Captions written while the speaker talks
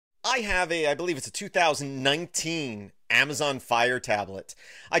I have I believe it's a 2019 Amazon Fire tablet.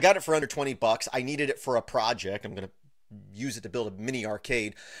 I got it for under 20 bucks. I needed it for a project. I'm going to use it to build a mini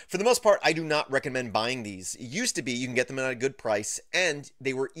arcade. For the most part, I do not recommend buying these. It used to be you can get them at a good price, and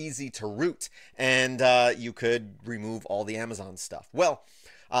they were easy to root, and you could remove all the Amazon stuff. Well,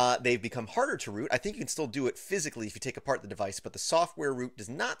 they've become harder to root. I think you can still do it physically if you take apart the device, but the software root does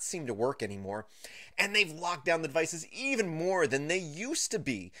not seem to work anymore. And they've locked down the devices even more than they used to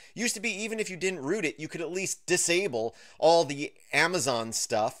be. Used to be, even if you didn't root it, you could at least disable all the Amazon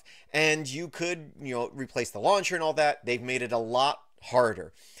stuff, and you could, replace the launcher and all that. They've made it a lot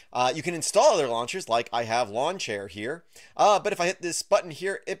harder. You can install other launchers, like I have Lawnchair here, but if I hit this button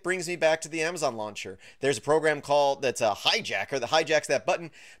here, it brings me back to the Amazon launcher. There's a program called that's a hijacker that hijacks that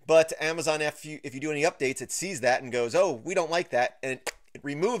button, but Amazon, if you do any updates, it sees that and goes, oh, we don't like that, and it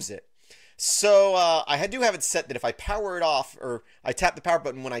removes it. So I do have it set that if I power it off, or I tap the power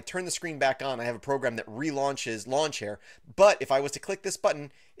button when I turn the screen back on, I have a program that relaunches Lawnchair. But if I was to click this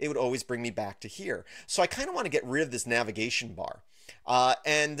button, it would always bring me back to here. So I kind of want to get rid of this navigation bar.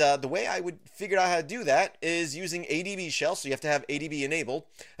 The way I would figure out how to do that is using ADB shell. So you have to have ADB enabled.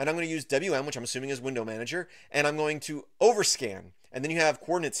 And I'm going to use WM, which I'm assuming is Window Manager. And I'm going to overscan. And then you have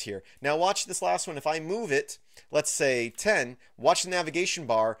coordinates here. Now watch this last one. If I move it, let's say 10, watch the navigation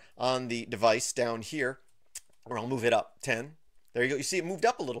bar on the device down here, or I'll move it up 10. There you go. You see it moved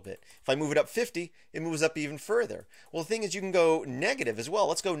up a little bit. If I move it up 50, it moves up even further. Well, the thing is you can go negative as well.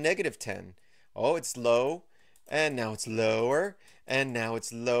 Let's go negative 10. Oh, it's low, and now it's lower, and now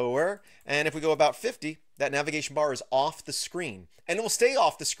it's lower. And if we go about 50, that navigation bar is off the screen. And it will stay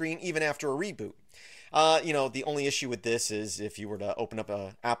off the screen even after a reboot. The only issue with this is if you were to open up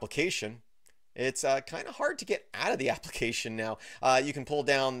an application, it's kind of hard to get out of the application now. You can pull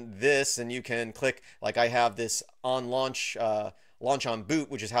down this and you can click, like I have this on launch, launch on boot,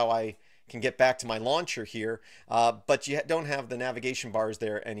 which is how I can get back to my launcher here, but you don't have the navigation bars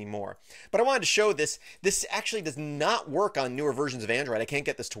there anymore. But I wanted to show this. This actually does not work on newer versions of Android. I can't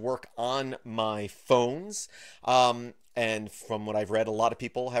get this to work on my phones. And from what I've read, a lot of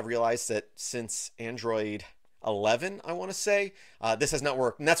people have realized that since Android 11, I want to say, this has not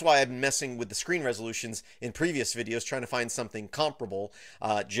worked. And that's why I've been messing with the screen resolutions in previous videos, trying to find something comparable,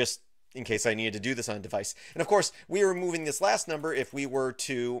 just in case I needed to do this on a device. And of course, we are removing this last number. If we were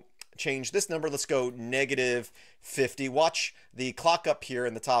to change this number, let's go negative 50. Watch the clock up here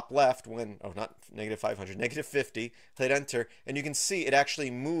in the top left when, oh, not negative 500, negative 50. Hit enter, and you can see it actually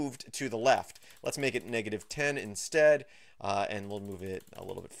moved to the left. Let's make it negative 10 instead, and we'll move it a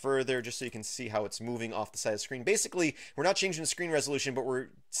little bit further just so you can see how it's moving off the side of the screen. Basically, we're not changing the screen resolution, but we're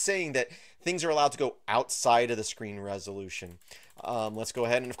saying that things are allowed to go outside of the screen resolution. Let's go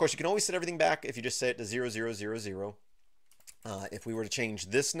ahead, and of course, you can always set everything back if you just set it to 0000. If we were to change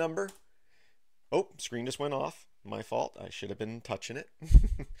this number, oh, screen just went off. My fault. I should have been touching it.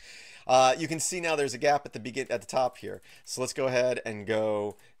 You can see now there's a gap at the top here. So let's go ahead and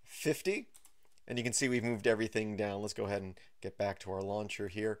go 50, and you can see we've moved everything down. Let's go ahead and get back to our launcher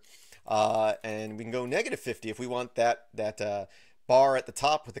here, and we can go negative 50 if we want that bar at the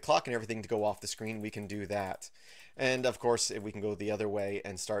top with the clock and everything to go off the screen. We can do that, and of course, if we can go the other way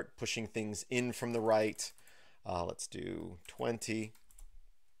and start pushing things in from the right. Let's do 20,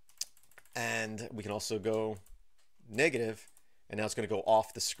 and we can also go negative, and now it's going to go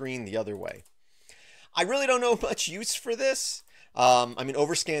off the screen the other way. I really don't know much use for this. I mean,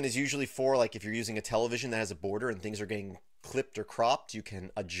 overscan is usually for, like, if you're using a television that has a border and things are getting clipped or cropped, you can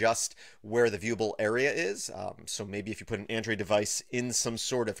adjust where the viewable area is. So maybe if you put an Android device in some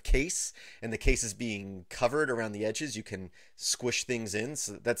sort of case and the case is being covered around the edges, you can squish things in.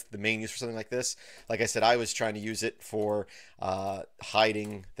 So that's the main use for something like this. Like I said, I was trying to use it for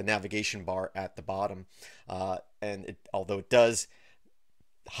hiding the navigation bar at the bottom. And although it does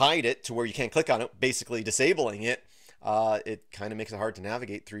hide it to where you can't click on it, basically disabling it, it kind of makes it hard to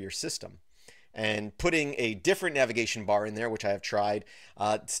navigate through your system. And putting a different navigation bar in there, which I have tried,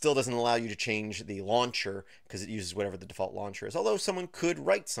 still doesn't allow you to change the launcher because it uses whatever the default launcher is. Although someone could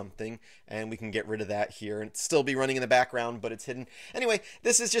write something and we can get rid of that here and still be running in the background, but it's hidden. Anyway,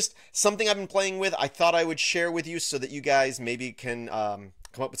 this is just something I've been playing with. I thought I would share with you so that you guys maybe can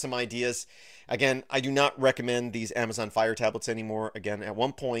come up with some ideas. Again, I do not recommend these Amazon Fire tablets anymore. Again, at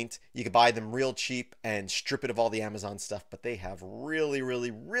one point, you could buy them real cheap and strip it of all the Amazon stuff, but they have really,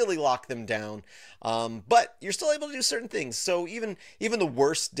 really, really locked them down. But you're still able to do certain things. So even the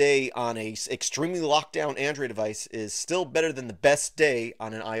worst day on a extremely locked down Android device is still better than the best day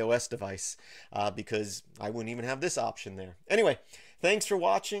on an iOS device, because I wouldn't even have this option there. Anyway, thanks for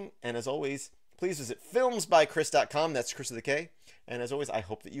watching, and as always, please visit filmsbychris.com. That's Chris with a K, And as always, I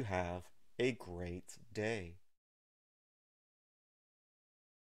hope that you have a great day.